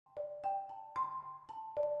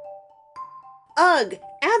Ugh,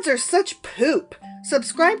 ads are such poop.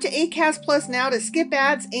 Subscribe to Acast Plus now to skip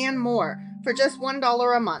ads and more for just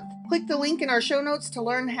 $1 a month. Click the link in our show notes to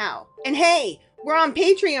learn how. And hey, we're on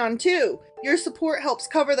Patreon too. Your support helps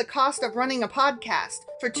cover the cost of running a podcast.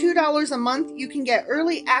 For $2 a month, you can get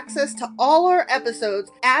early access to all our episodes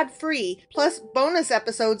ad-free, plus bonus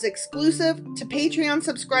episodes exclusive to Patreon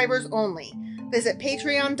subscribers only. Visit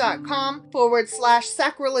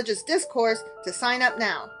patreon.com/sacrilegious discourse to sign up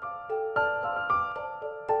now.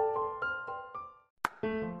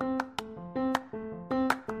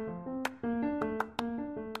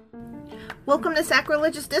 Welcome to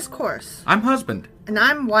Sacrilegious Discourse. I'm husband. And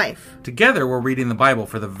I'm wife. Together, we're reading the Bible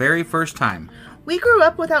for the very first time. We grew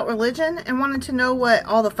up without religion and wanted to know what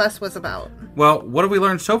all the fuss was about. Well, what have we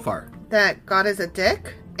learned so far? That God is a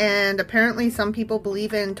dick, and apparently some people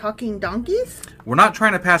believe in talking donkeys? We're not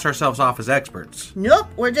trying to pass ourselves off as experts. Nope,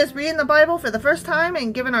 we're just reading the Bible for the first time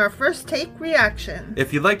and giving our first take reaction.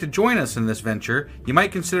 If you'd like to join us in this venture, you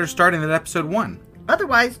might consider starting at episode 1.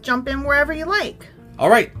 Otherwise, jump in wherever you like. All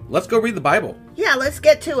right, let's go read the Bible. Yeah, let's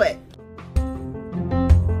get to it.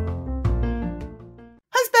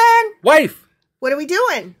 Husband! Wife! What are we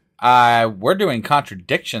doing? We're doing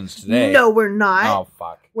Contradictions today. No, we're not. Oh,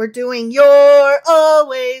 fuck. We're doing You're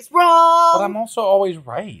Always Wrong. But I'm also always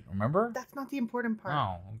right, remember? That's not the important part.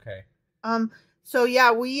 Oh, okay. So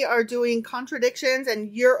yeah, we are doing Contradictions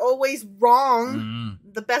and You're Always Wrong.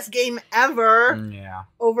 The best game ever. Yeah.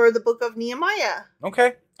 Over the book of Nehemiah.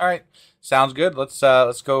 Okay. All right. Sounds good. Let's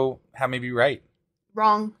go have me be right.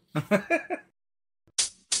 Wrong.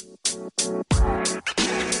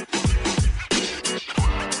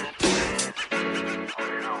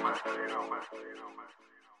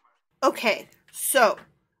 Okay, so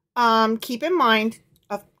keep in mind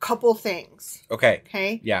a couple things. Okay.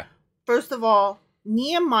 Okay? Yeah. First of all,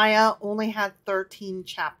 Nehemiah only had 13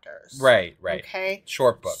 chapters. Right. Okay?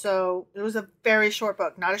 Short book. So it was a very short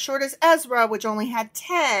book. Not as short as Ezra, which only had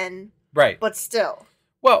 10. Right. But still.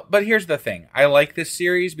 Well, but here's the thing. I like this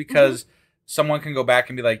series because someone can go back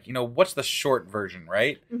and be like, what's the short version,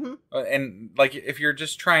 right? And, like, if you're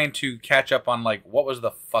just trying to catch up on, like, what was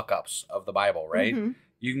the fuck-ups of the Bible, right?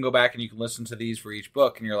 You can go back and you can listen to these for each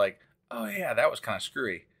book, and you're like, oh, yeah, that was kind of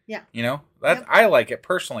screwy. Yeah. I like it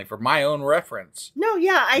personally for my own reference. No,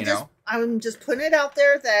 yeah, I'm just putting it out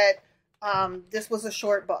there that this was a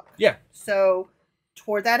short book. Yeah. So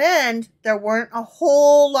toward that end, there weren't a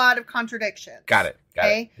whole lot of contradictions. Got it.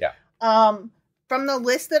 Okay? Yeah. From the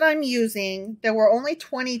list that I'm using, there were only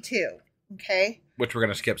 22. Okay. Which we're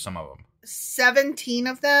going to skip some of them. 17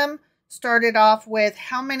 of them started off with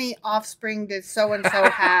how many offspring did so-and-so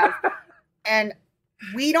have? And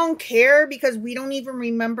we don't care because we don't even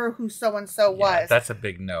remember who so-and-so was. That's a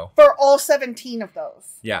big no. For all 17 of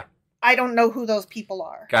those. Yeah. I don't know who those people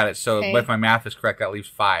are. Got it. So if my math is correct, that leaves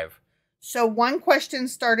 5. So one question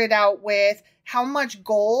started out with how much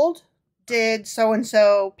gold did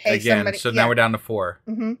so-and-so pay somebody? So now we're down to 4.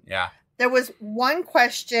 Yeah. There was one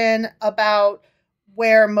question about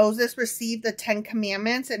where Moses received the 10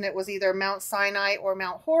 Commandments, and it was either Mount Sinai or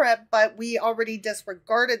Mount Horeb, but we already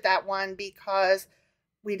disregarded that one because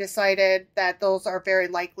we decided that those are very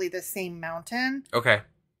likely the same mountain. Okay.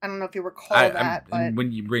 I don't know if you recall that, but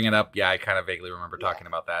when you bring it up, I kind of vaguely remember talking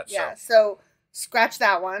about that. Yeah, so scratch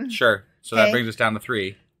that one. Sure. So that brings us down to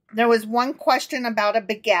 3. There was one question about a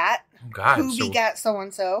begat. Oh, God. Who begat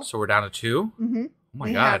so-and-so. So we're down to 2? Mm-hmm. Oh,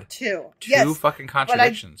 my God. Have 2. 2 fucking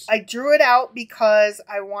contradictions. But I drew it out because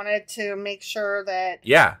I wanted to make sure that,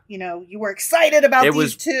 you were excited about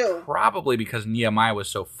these 2. It was probably because Nehemiah was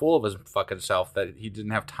so full of his fucking self that he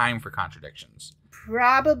didn't have time for contradictions.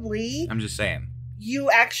 Probably. I'm just saying.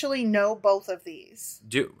 You actually know both of these.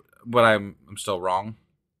 But I'm still wrong?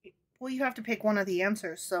 Well, you have to pick one of the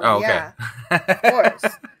answers, so okay. Yeah. Of course.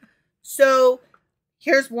 So,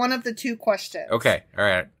 here's one of the 2 questions. Okay, all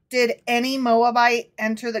right. Did any Moabite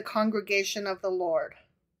enter the congregation of the Lord?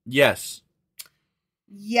 Yes.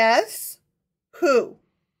 Yes? Who?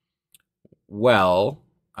 Well,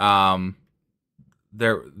 there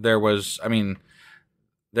was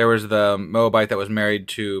the Moabite that was married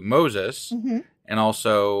to Moses, and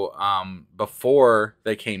also before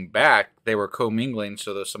they came back, they were commingling.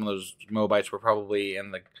 So some of those Moabites were probably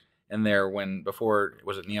in there before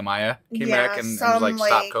was it Nehemiah came back and was like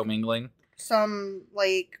stop commingling. Some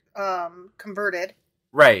converted.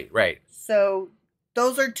 Right. So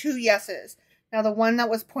those are 2 yeses. Now the one that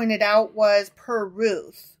was pointed out was per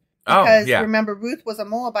Ruth. Because remember, Ruth was a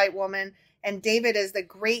Moabite woman and David is the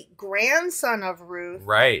great grandson of Ruth.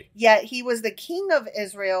 Right. Yet he was the king of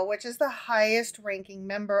Israel, which is the highest ranking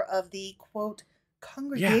member of the quote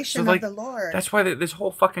congregation of the Lord. That's why this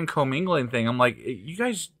whole fucking commingling thing, I'm like, you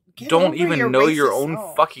guys Get don't over even your know your racist own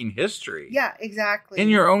self. fucking history. Yeah, exactly. In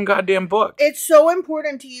your own goddamn book. It's so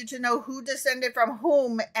important to you to know who descended from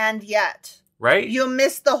whom, and yet. Right? You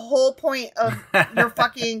missed the whole point of your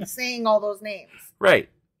fucking saying all those names. Right.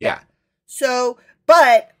 Yeah. So,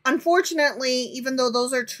 but unfortunately, even though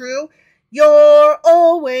those are true, you're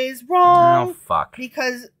always wrong. Oh, fuck.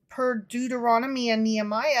 Because per Deuteronomy and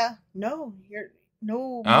Nehemiah, no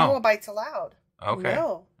Moabites allowed. Okay. No.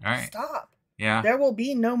 All right. Stop. Yeah. There will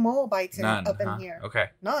be no Moabites None, up in here. Okay.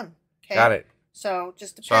 None. Okay. Got it. So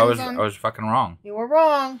just depends I was fucking wrong. You were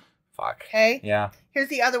wrong. Fuck. Okay. Yeah. Here's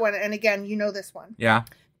the other one, and again, you know this one. Yeah.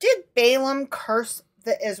 Did Balaam curse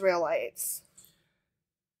the Israelites?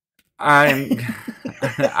 I'm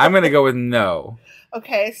gonna go with no.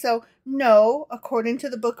 Okay, so no, according to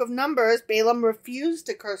the book of Numbers, Balaam refused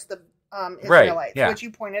to curse the Israelites, right, yeah. which you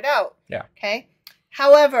pointed out. Yeah. Okay.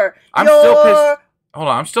 However, I'm still pissed. Hold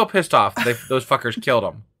on, I'm still pissed off. Those fuckers killed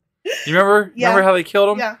him. You remember? Yeah. Remember how they killed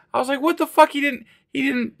him? Yeah. I was like, what the fuck? He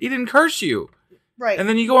didn't curse you. Right. And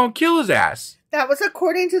then you go and kill his ass. That was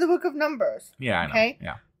according to the book of Numbers. Yeah, I know. Okay.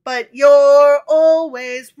 Yeah. But you're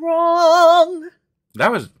always wrong.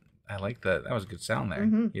 I like that. That was a good sound there.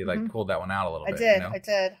 Mm-hmm, You pulled that one out a little bit. I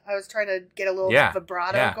did. I was trying to get a little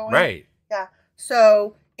vibrato going. Right. Yeah.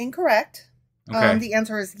 So, incorrect. Okay. The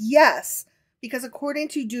answer is yes. Because according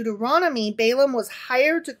to Deuteronomy, Balaam was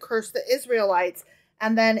hired to curse the Israelites.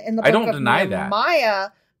 And then in the book of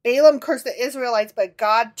Nehemiah, Balaam cursed the Israelites, but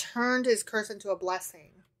God turned his curse into a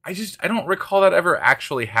blessing. I don't recall that ever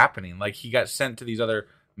actually happening. Like, he got sent to these other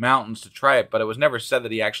mountains to try it, but it was never said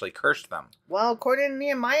that he actually cursed them. Well, according to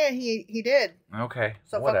Nehemiah, he did. Okay.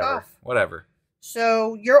 So whatever. Fuck off. Whatever.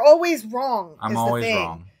 So you're always wrong. I'm always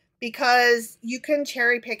wrong. Because you can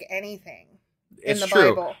cherry pick anything in the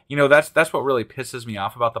true. Bible. You know, that's what really pisses me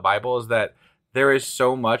off about the Bible is that there is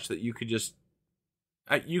so much that you could just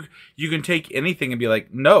you can take anything and be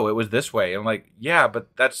like, no, it was this way. And I'm like, yeah, but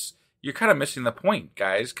you're kind of missing the point,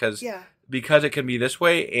 guys, because it can be this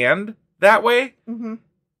way and that way. Mm-hmm.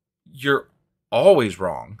 You're always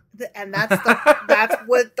wrong. And that's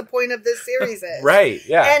what the point of this series is. Right,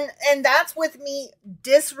 yeah. And that's with me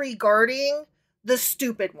disregarding the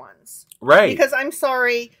stupid ones. Right. Because I'm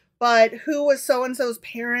sorry, but who was so-and-so's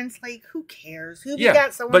parents? Like, who cares? Who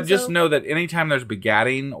begat so-and-so? But just know that anytime there's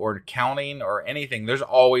begatting or counting or anything, there's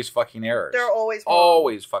always fucking errors. There are always wrong.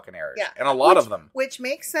 Always fucking errors. Yeah. And a lot of them. Which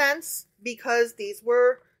makes sense because these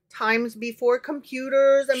were times before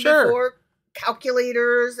computers and before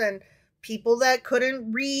calculators, and people that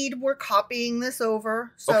couldn't read were copying this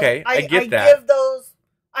over. So okay, I get that. Give those,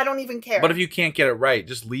 I don't even care. But if you can't get it right,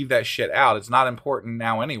 just leave that shit out. It's not important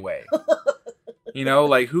now anyway. You know,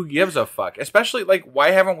 like, who gives a fuck? Especially, like,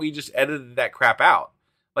 why haven't we just edited that crap out?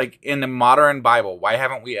 Like, in the modern Bible, why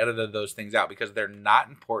haven't we edited those things out? Because they're not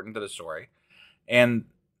important to the story. And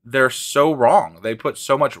they're so wrong. They put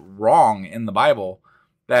so much wrong in the Bible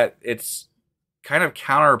that it's kind of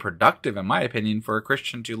counterproductive, in my opinion, for a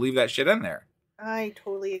Christian to leave that shit in there. I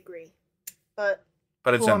totally agree. But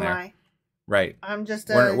it's in there. Right. I'm just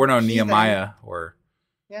we're no Nehemiah or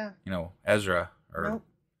Ezra or nope.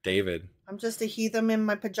 David. I'm just a heathen in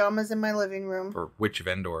my pajamas in my living room. Or Witch of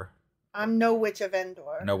Endor. I'm no Witch of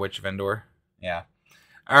Endor. No Witch of Endor? Yeah.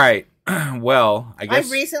 All right. Well, I guess...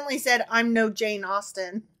 I recently said I'm no Jane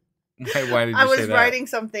Austen. Why did you say that? I was writing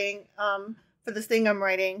something for this thing I'm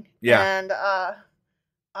writing. Yeah. And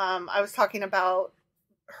I was talking about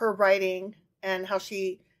her writing and how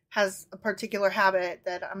she has a particular habit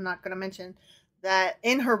that I'm not going to mention, that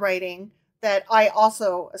in her writing that I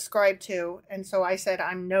also ascribe to. And so I said,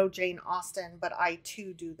 I'm no Jane Austen, but I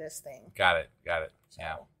too do this thing. Got it. Yeah. So,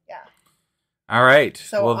 yeah. All right.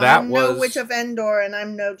 So well, I'm no Witch of Endor and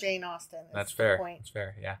I'm no Jane Austen. That's fair. That's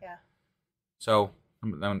fair. Yeah. Yeah. So,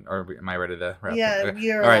 or am I ready to wrap? Yeah,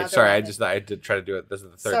 you're all right. Sorry, I did try to do it. This is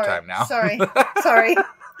the third time now. Sorry. We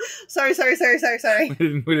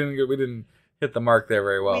didn't hit the mark there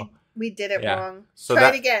very well. We did it wrong. So Try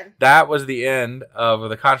it again. That was the end of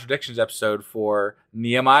the Contradictions episode for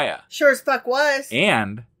Nehemiah. Sure as fuck was.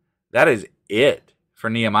 And that is it for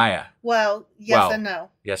Nehemiah. Well, yes and no.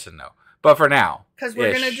 Yes and no. But for now. Because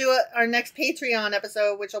we're going to do our next Patreon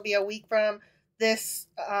episode, which will be a week from this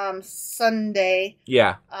Sunday.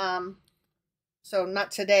 Yeah. So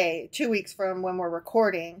not today, 2 weeks from when we're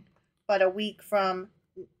recording, but a week from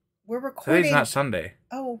we're recording. Today's not Sunday.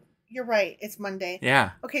 Oh, you're right. It's Monday.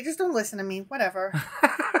 Yeah. Okay, just don't listen to me. Whatever.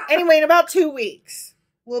 Anyway, in about 2 weeks,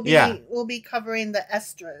 we'll be covering the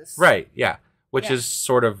Estras. Right. Yeah. Which is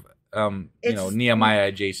sort of Nehemiah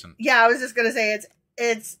adjacent. Yeah, I was just gonna say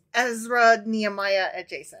It's Ezra Nehemiah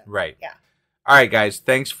adjacent. Right. Yeah. All right, guys.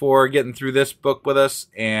 Thanks for getting through this book with us,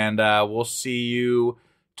 and we'll see you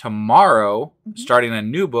tomorrow, starting a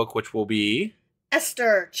new book, which will be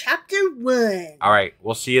Esther, Chapter 1. All right.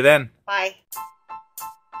 We'll see you then. Bye.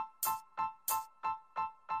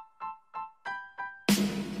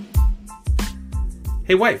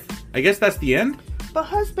 Hey, wife. I guess that's the end? But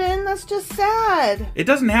husband, that's just sad. It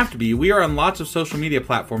doesn't have to be. We are on lots of social media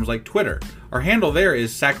platforms like Twitter. Our handle there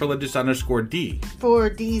is sacrilegious_D. For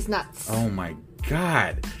D's nuts. Oh my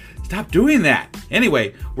God. Stop doing that.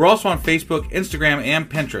 Anyway, we're also on Facebook, Instagram, and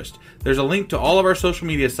Pinterest. There's a link to all of our social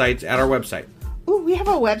media sites at our website. Ooh, we have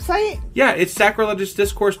a website? Yeah, it's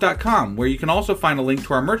sacrilegiousdiscourse.com, where you can also find a link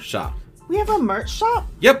to our merch shop. We have a merch shop?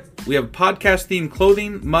 Yep, we have podcast-themed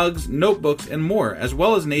clothing, mugs, notebooks, and more, as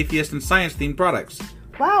well as an atheist and science-themed products.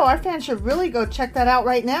 Wow, our fans should really go check that out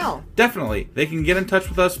right now. Definitely. They can get in touch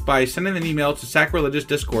with us by sending an email to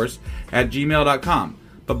sacrilegiousdiscourse@gmail.com.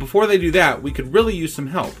 But before they do that, we could really use some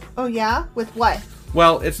help. Oh yeah? With what?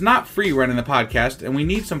 Well, it's not free running the podcast, and we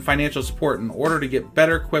need some financial support in order to get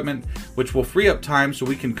better equipment, which will free up time so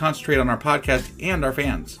we can concentrate on our podcast and our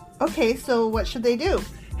fans. Okay, so what should they do?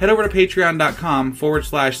 Head over to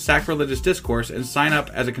patreon.com/sacrilegiousdiscourse and sign up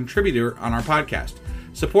as a contributor on our podcast.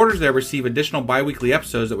 Supporters there receive additional bi-weekly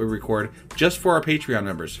episodes that we record just for our Patreon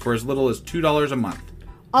members for as little as $2 a month.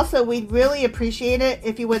 Also, we'd really appreciate it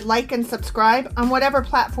if you would like and subscribe on whatever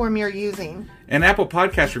platform you're using. And Apple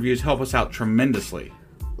Podcast reviews help us out tremendously.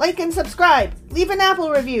 Like and subscribe. Leave an Apple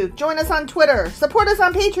review. Join us on Twitter. Support us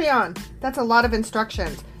on Patreon. That's a lot of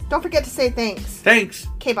instructions. Don't forget to say thanks. Thanks.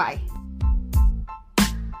 Okay, bye.